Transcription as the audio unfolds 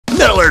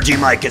Metallurgy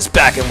Mike is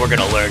back, and we're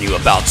gonna learn you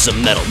about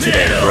some metal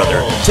today,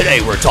 brother. Today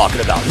we're talking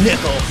about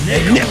nickel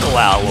and nickel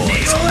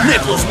alloys.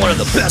 Nickel is one of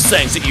the best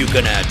things that you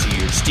can add to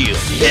your steel.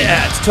 It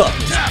adds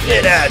toughness,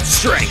 it adds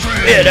strength,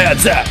 it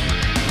adds that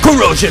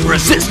corrosion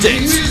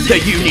resistance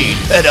that you need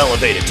at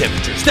elevated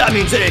temperatures. That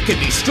means that it can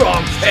be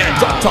strong and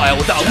ductile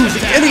without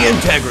losing any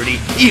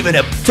integrity, even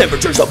at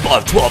temperatures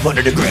above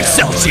 1200 degrees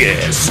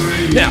Celsius.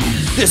 Now,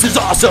 this is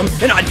awesome,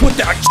 and I'd put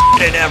that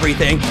in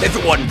everything if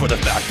it wasn't for the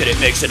fact that it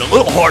makes it a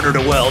little harder to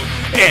weld,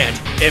 and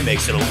it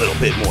makes it a little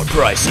bit more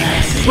pricey.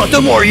 But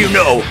the more you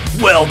know,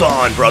 weld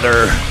on,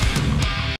 brother.